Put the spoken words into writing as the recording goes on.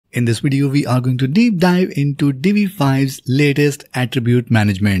In this video, we are going to deep dive into Divi 5's latest attribute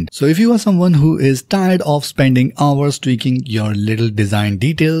management. So if you are someone who is tired of spending hours tweaking your little design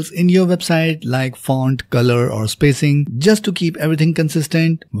details in your website like font, color or spacing just to keep everything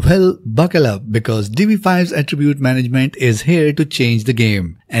consistent, well, buckle up because Divi 5's attribute management is here to change the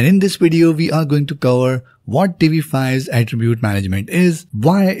game. And in this video, we are going to cover what Divi 5's attribute management is,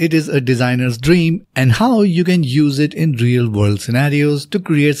 why it is a designer's dream, and how you can use it in real-world scenarios to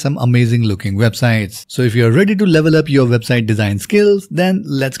create some amazing looking websites. So if you're ready to level up your website design skills, then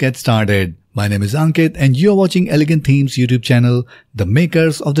let's get started. My name is Ankit and you're watching Elegant Themes YouTube channel, the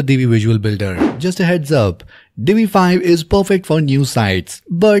makers of the Divi Visual Builder. Just a heads up, Divi 5 is perfect for new sites,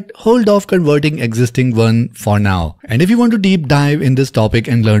 but hold off converting existing one for now. And if you want to deep dive in this topic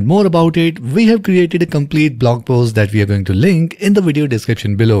and learn more about it, we have created a complete blog post that we are going to link in the video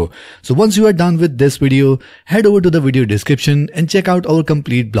description below. So once you are done with this video, head over to the video description and check out our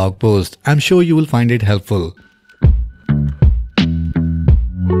complete blog post. I'm sure you will find it helpful.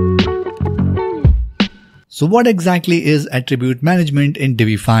 So what exactly is attribute management in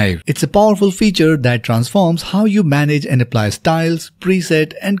Divi 5? It's a powerful feature that transforms how you manage and apply styles,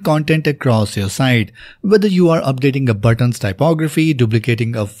 preset, and content across your site. Whether you are updating a button's typography,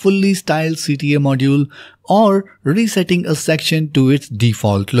 duplicating a fully styled CTA module, or resetting a section to its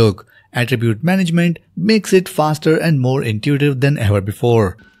default look, attribute management makes it faster and more intuitive than ever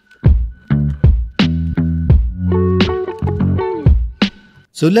before.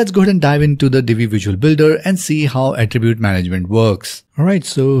 So let's go ahead and dive into the Divi Visual Builder and see how attribute management works. Alright,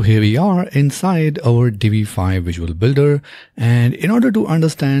 so here we are inside our Divi 5 Visual Builder, and in order to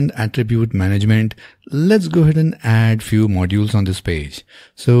understand attribute management, let's go ahead and add few modules on this page.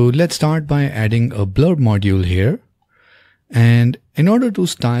 So let's start by adding a blurb module here. And in order to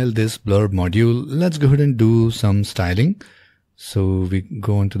style this blurb module, let's go ahead and do some styling. So we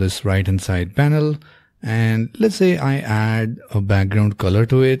go into this right hand side panel. And let's say I add a background color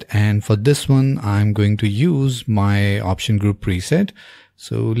to it, and for this one I'm going to use my option group preset.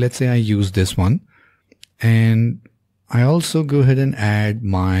 So let's say I use this one, and I also go ahead and add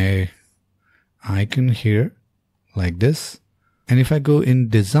my icon here like this. And if I go in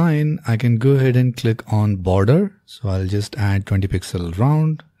design, I can go ahead and click on border. So I'll just add 20 pixel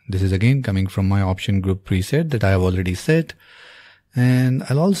round. This is again coming from my option group preset that I have already set. And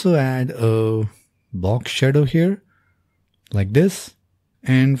I'll also add a box shadow here like this.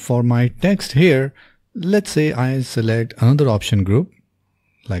 And for my text here, let's say I select another option group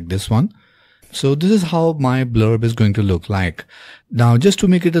like this one. So this is how my blurb is going to look like. Now just to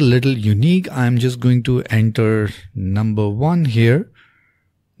make it a little unique, I'm just going to enter number 1 here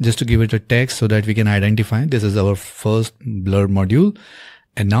just to give it a text so that we can identify this is our first blurb module.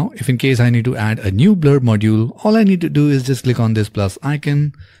 And now if in case I need to add a new blurb module, all I need to do is just click on this plus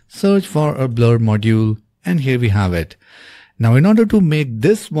icon, search for a blurb module, and here we have it. Now in order to make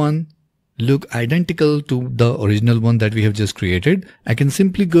this one look identical to the original one that we have just created, I can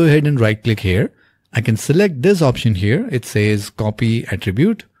simply go ahead and right click here. I can select this option here. It says copy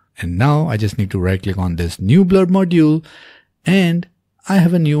attribute. And now I just need to right click on this new blurb module, and I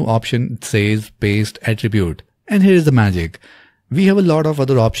have a new option. It says paste attribute. And here is the magic. We have a lot of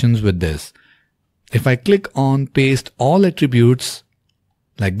other options with this. If I click on paste all attributes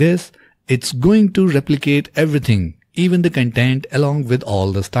like this, it's going to replicate everything, even the content along with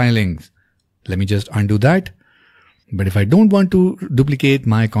all the stylings. Let me just undo that. But if I don't want to duplicate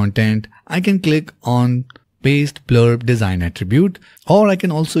my content, I can click on paste blurb design attribute, or I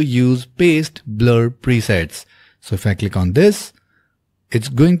can also use paste blurb presets. So if I click on this, it's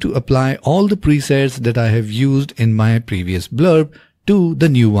going to apply all the presets that I have used in my previous blurb to the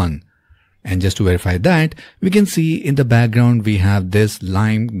new one. And just to verify that, we can see in the background we have this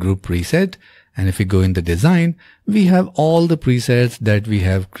lime group preset. And if we go in the design, we have all the presets that we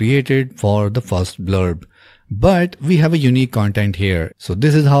have created for the first blurb. But we have a unique content here. So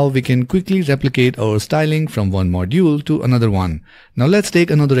this is how we can quickly replicate our styling from one module to another one. Now let's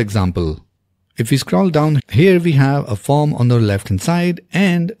take another example. If we scroll down here, we have a form on the left hand side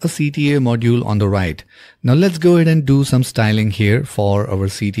and a CTA module on the right. Now let's go ahead and do some styling here for our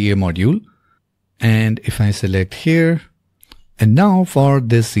CTA module. And if I select here, and now for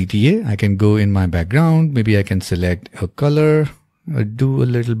this CTA, I can go in my background. Maybe I can select a color, do a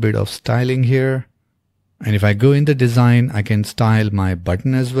little bit of styling here. And if I go in the design, I can style my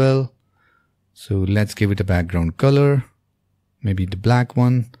button as well. So let's give it a background color, maybe the black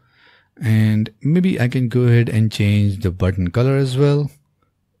one. And maybe I can go ahead and change the button color as well.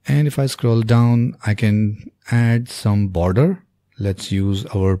 And if I scroll down, I can add some border. Let's use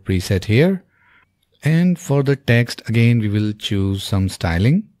our preset here. And for the text, again, we will choose some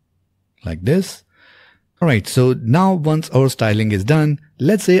styling. like this. Alright, so now once our styling is done,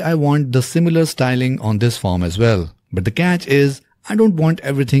 let's say I want the similar styling on this form as well. But the catch is, I don't want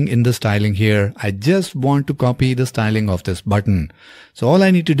everything in the styling here. I just want to copy the styling of this button. So all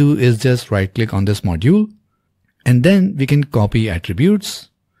I need to do is just right click on this module, and then we can copy attributes.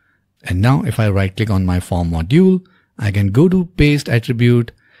 And now if I right click on my form module, I can go to paste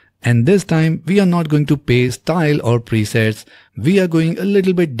attribute. And this time we are not going to paste style or presets. We are going a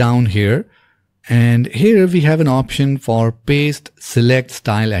little bit down here. And here we have an option for paste select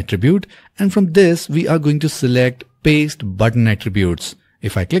style attribute. And from this, we are going to select paste button attributes.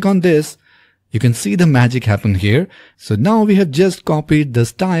 If I click on this, you can see the magic happen here. So now we have just copied the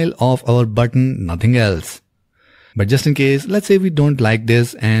style of our button, nothing else. But just in case, let's say we don't like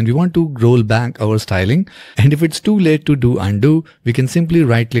this and we want to roll back our styling. And if it's too late to do undo, we can simply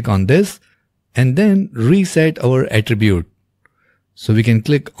right click on this and then reset our attribute. So we can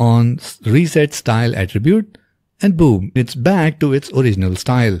click on reset style attribute and boom, it's back to its original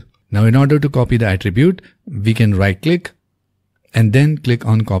style. Now in order to copy the attribute, we can right click and then click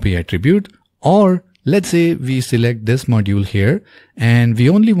on copy attribute. Or let's say we select this module here and we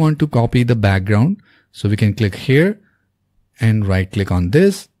only want to copy the background. So we can click here and right click on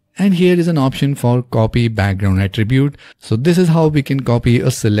this. And here is an option for copy background attribute. So this is how we can copy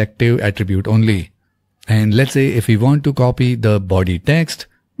a selective attribute only. And let's say if we want to copy the body text,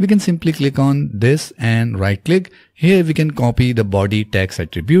 we can simply click on this and right click. Here we can copy the body text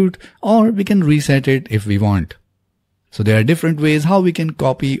attribute, or we can reset it if we want. So there are different ways how we can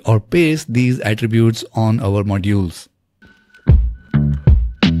copy or paste these attributes on our modules.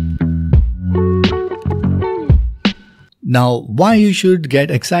 Now, why you should get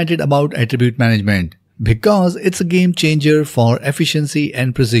excited about attribute management? Because it's a game changer for efficiency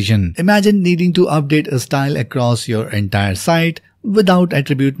and precision. Imagine needing to update a style across your entire site. Without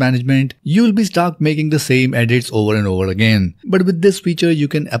attribute management, you'll be stuck making the same edits over and over again. But with this feature, you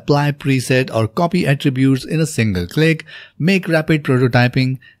can apply preset or copy attributes in a single click, make rapid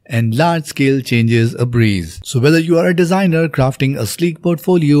prototyping, and large-scale changes a breeze. So whether you are a designer crafting a sleek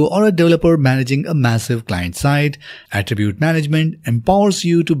portfolio or a developer managing a massive client site, attribute management empowers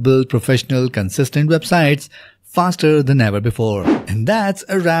you to build professional, consistent websites faster than ever before. And that's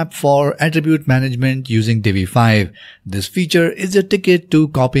a wrap for attribute management using Divi 5. This feature is your ticket to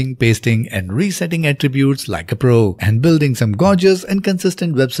copying, pasting, and resetting attributes like a pro and building some gorgeous and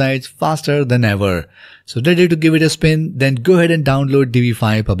consistent websites faster than ever. So ready to give it a spin? Then go ahead and download Divi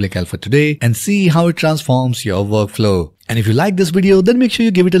 5 Public Alpha today and see how it transforms your workflow. And if you like this video, then make sure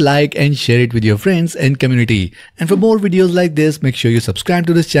you give it a like and share it with your friends and community. And for more videos like this, make sure you subscribe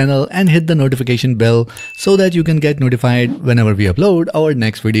to this channel and hit the notification bell so that you can get notified whenever we upload our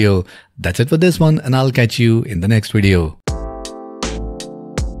next video. That's it for this one, and I'll catch you in the next video.